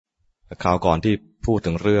คราวก่อนที่พูด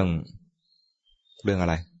ถึงเรื่องอะ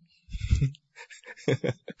ไร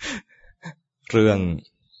เรื่อง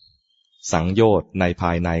สังโยชน์ในภ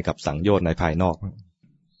ายในกับสังโยชน์ในภายนอก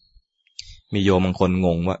มีโยมบางคนง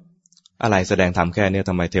งว่าอะไรแสดงธรรมแค่นี้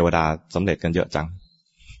ทำไมเทวดาสำเร็จกันเยอะจัง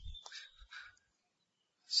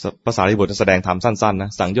ภาษาริบุตรแสดงธรรมสั้นๆน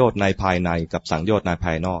ะสังโยชน์ในภายในกับสังโยชน์ในภ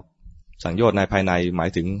ายนอกสังโยชน์ในภายในหมาย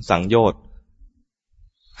ถึงสังโยชน์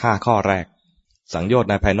5ข้อแรกสังโยชน์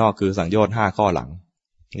ในภายนอกคือสังโยชน์5ข้อหลัง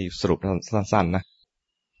นี่สรุปสั้นๆนะ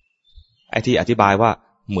ไอ้ที่อธิบายว่า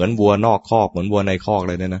เหมือนวัวนอกคอกเหมือนวัวในคอก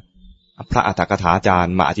เลยเนี่ยนะพระอรรถกถาจาร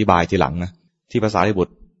ย์มาอธิบายทีหลังนะที่ภาษาริบุต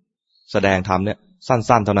รแสดงธรรมเนี่ย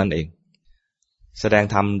สั้นๆเท่านั้นเองแสดง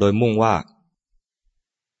ธรรมโดยมุ่งว่า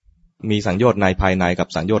มีสังโยชน์ในภายในกับ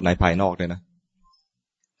สังโยชน์ในภายนอกด้วยนะ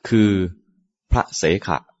คือพระเสข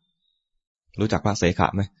ะรู้จักพระเสขะ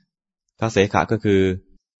ไหมพระเสขะก็คือ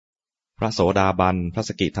พระโสดาบันพระส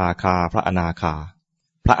กิทาคาพระอนาคา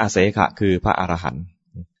พระอเสขะคือพระอรหันต์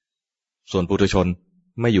ส่วนปุถุชน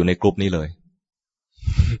ไม่อยู่ในกลุ่มนี้เลย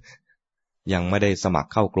ยังไม่ได้สมัคร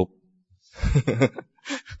เข้ากลุ่ม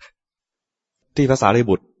ที่ภาษาริ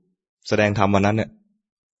บุตรแสดงธรรมวันนั้นเนี่ย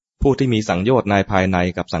ผู้ที่มีสังโยชน์ในภายใน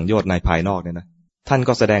กับสังโยชน์ในภายนอกเนี่ยนะท่าน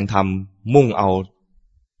ก็แสดงธรรมมุ่งเอา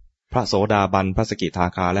พระโสดาบันพระสกิทา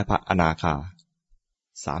คาและพระอนาคา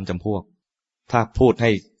3จำพวกถ้าพูดใ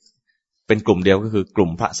ห้เป็นกลุ่มเดียวก็คือกลุ่ม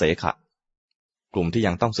พระเสขะกลุ่มที่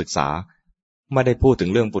ยังต้องศึกษาไม่ได้พูดถึง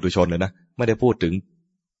เรื่องปุถุชนเลยนะไม่ได้พูดถึง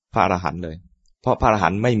พระอรหันต์เลยเพราะพระอรหั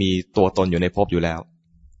นต์ไม่มีตัวตนอยู่ในภพอยู่แล้ว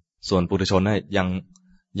ส่วนปุถุชน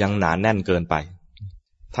ยังหนาแน่นเกินไป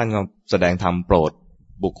ท่านก็แสดงธรรมโปรด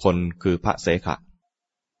บุคคลคือพระเสขะ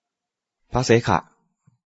พระเสขะ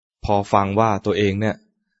พอฟังว่าตัวเองเนี่ย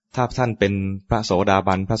ถ้าท่านเป็นพระโสดา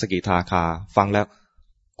บันพระสกิทาคาฟังแล้ว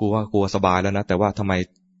กลัวสบายแล้วนะแต่ว่าทำไม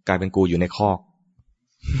กลายเป็นกูอยู่ในคอก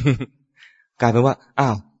กลายเป็นว่าอ้า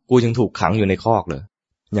วกูยังถูกขังอยู่ในคอกเลย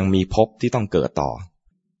ยังมีภพที่ต้องเกิดต่อ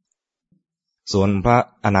ส่วนพระ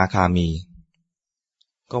อนาคามี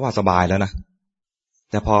ก็ว่าสบายแล้วนะ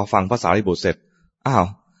แต่พอฟังพระสารีบุตรเสร็จอ้าว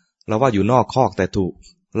เราว่าอยู่นอกคอกแต่ถูก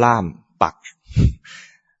ล่ามปัก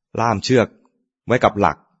ล่ามเชือกไว้กับห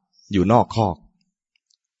ลักอยู่นอกคอก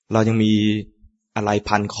เรายังมีอะไร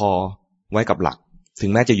พันคอไว้กับหลักถึง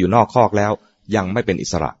แม้จะอยู่นอกคอกแล้วยังไม่เป็นอิ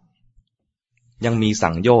สระยังมีสั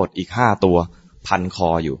งโยชน์อีก5ตัวพันคอ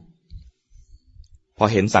อยู่พอ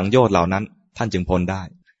เห็นสังโยชน์เหล่านั้นท่านจึงพ้นได้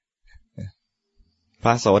พร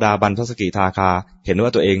ะโสดาบันพระสกิทาคาเห็นว่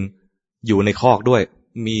าตัวเองอยู่ในคอกด้วย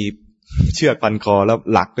มีเชือกพันคอแล้ว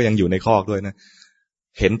หลักก็ยังอยู่ในคอกด้วยนะ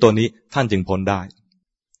เห็นตัวนี้ท่านจึงพ้นได้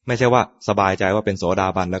ไม่ใช่ว่าสบายใจว่าเป็นโสดา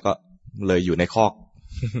บันแล้วก็เลยอยู่ในคอก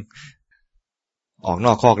ออกน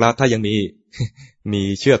อกคอกแล้วถ้ายังมี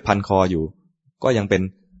เชือกพันคออยู่ก็ยังเป็น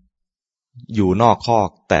อยู่นอกคอก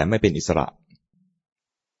แต่ไม่เป็นอิสระ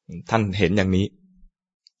ท่านเห็นอย่างนี้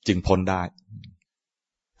จึงพ้นได้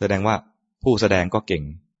แสดงว่าผู้แสดงก็เก่ง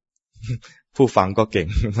ผู้ฟังก็เก่ง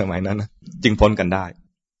สมัยนั้นนะจึงพ้นกันได้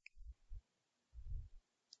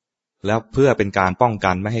แล้วเพื่อเป็นการป้อง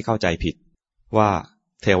กันไม่ให้เข้าใจผิดว่า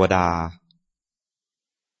เทวดา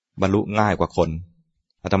บรรลุง่ายกว่าคน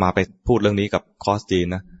อาตมาไปพูดเรื่องนี้กับคอสจีน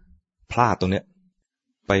นะพลาดตรงเนี้ย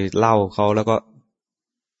ไปเล่าเขาแล้วก็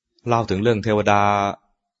เล่าถึงเรื่องเทวดา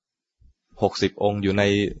60องค์อยู่ใน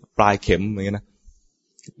ปลายเข็มอย่างเงี้ยนะ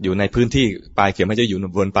อยู่ในพื้นที่ปลายเข็มไม่ใช่อยู่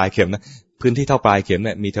บนปลายเข็มนะพื้นที่เท่าปลายเข็มเ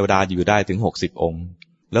นี่ยมีเทวดาอยู่ได้ถึง60องค์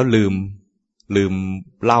แล้วลืม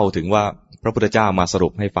เล่าถึงว่าพระพุทธเจ้ามาสรุ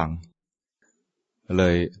ปให้ฟังเล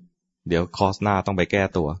ยเดี๋ยวคอร์สหน้าต้องไปแก้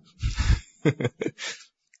ตัว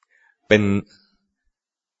เ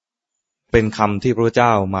ป็นคำที่พระพุทธเจ้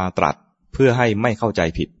ามาตรัสเพื่อให้ไม่เข้าใจ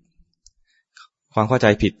ผิดความเข้าใจ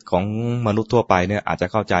ผิดของมนุษย์ทั่วไปเนี่ยอาจจะ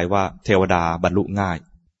เข้าใจว่าเทวดาบรรลุง่าย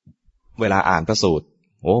เวลาอ่านพระสูตร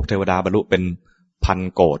โอ้เทวดาบรรลุเป็นพัน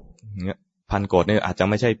โกฏเงี้ยพันโกฏเนี่ยอาจจะ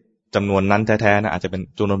ไม่ใช่จำนวนนั้นแท้ๆนะอาจจะเป็น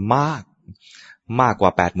จำนวนมากกว่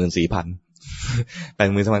า 84,000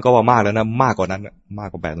 84,000 ก็ว่ามากแล้วนะมากกว่านั้นมาก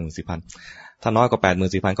กว่า 84,000 ถ้าน้อยกว่า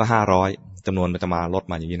 84,000 ก็500จำนวนมันจะมาลด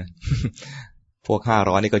มาอย่างนี้นะ พวก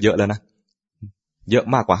500นี่ก็เยอะแล้วนะเยอะ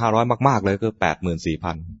มากกว่า500มากๆเลยก็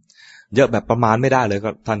 84,000 เยอะแบบประมาณไม่ได้เลยก็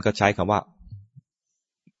ท่านก็ใช้คำว่า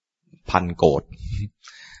พันโกฏ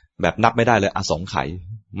แบบนับไม่ได้เลยอสงไขย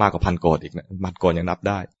มากกว่าพันโกฏอีกนะพันโกฏยังนับ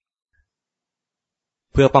ได้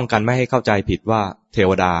เพื่อป้องกันไม่ให้เข้าใจผิดว่าเท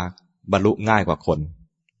วดาบรรลุง่ายกว่าคน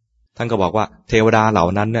ท่านก็บอกว่าเทวดาเหล่า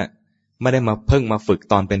นั้นเนี่ยไม่ได้มาเพิ่งมาฝึก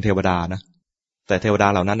ตอนเป็นเทวดานะแต่เทวดา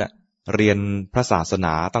เหล่านั้นเนี่ยเรียนพระศาสน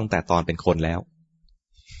าตั้งแต่ตอนเป็นคนแล้ว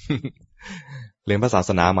เรียนพระศาส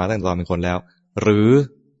นามาตั้งแต่ตอนเป็นคนแล้วหรือ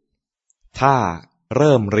ถ้าเ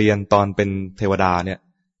ริ่มเรียนตอนเป็นเทวดาเนี่ย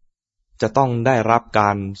จะต้องได้รับกา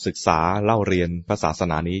รศึกษาเล่าเรียนพระศาส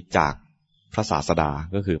นานี้จากพระศาสดา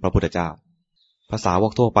ก็คือพระพุทธเจ้าภาษาว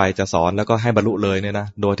กทั่วไปจะสอนแล้วก็ให้บรรลุเลยเนี่ยนะ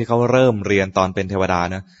โดยที่เขาเริ่มเรียนตอนเป็นเทวดา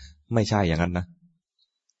นะไม่ใช่อย่างนั้นนะ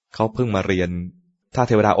เขาเพิ่งมาเรียนถ้าเ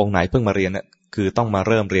ทวดาองค์ไหนเพิ่งมาเรียนเนี่ยคือต้องมาเ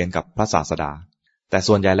ริ่มเรียนกับพระศาสดาแต่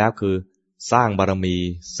ส่วนใหญ่แล้วคือสร้างบารมี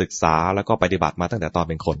ศึกษาแล้วก็ปฏิบัติมาตั้งแต่ตอน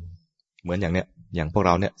เป็นคนเหมือนอย่างเนี้ยอย่างพวกเ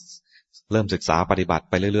ราเนี่ยเริ่มศึกษาปฏิบัติ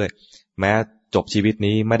ไปเรื่อยๆแม้จบชีวิต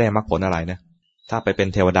นี้ไม่ได้มรรคผลอะไรนะถ้าไปเป็น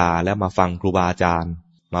เทวดาแล้วมาฟังครูบาอาจารย์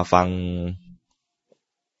มาฟัง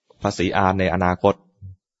พระศรีอานในอนาคต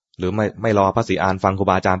หรือไม่รอพระศรีอานฟังครู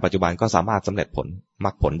บาอาจารย์ปัจจุบันก็สามารถสำเร็จผลม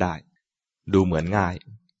รรคผลได้ดูเหมือนง่าย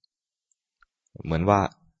เหมือนว่า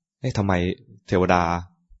ทำไมเทวดา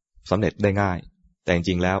สำเร็จได้ง่ายแต่จ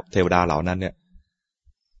ริงๆแล้วเทวดาเหล่านั้นเนี่ย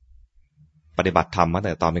ปฏิบัติธรรมมาตั้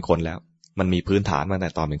งแต่ตอนเป็นคนแล้วมันมีพื้นฐานมาตั้งแ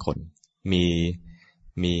ต่ตอนเป็นคน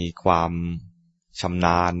มีความชำน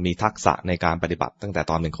าญมีทักษะในการปฏิบัติตั้งแต่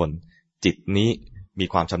ตอนเป็นคนจิตนี้มี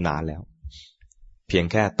ความชำนาญแล้วเพียง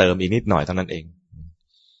แค่เติมอีกนิดหน่อยเท่านั้นเอง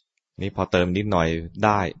นี่พอเติมนิดหน่อยไ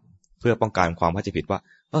ด้เพื่อป้องกันความเข้าใจผิดว่า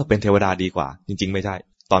เป็นเทวดาดีกว่าจริงๆไม่ใช่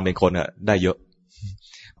ตอนเป็นคนได้เยอะ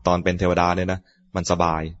ตอนเป็นเทวดาเนี่ยนะมันสบ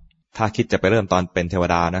ายถ้าคิดจะไปเริ่มตอนเป็นเทว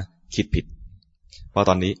ดานะคิดผิดเพราะ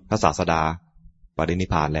ตอนนี้พระศาสดาปรินิพ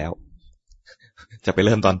พานแล้วจะไปเ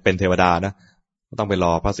ริ่มตอนเป็นเทวดานะต้องไปร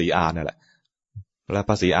อพระศรีอานนั่นแหละแล้วพ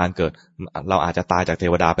ระศรีอานเกิดเราอาจจะตายจากเท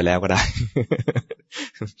วดาไปแล้วก็ได้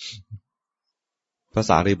พระ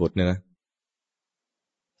สารีบุตรเนี่ยนะ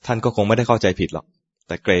ท่านก็คงไม่ได้เข้าใจผิดหรอกแ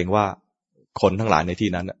ต่เกรงว่าคนทั้งหลายในที่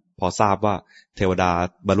นั้นพอทราบว่าเทวดา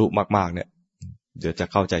บรรลุมากๆเนี่ยเดี๋ยวจะ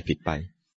เข้าใจผิดไป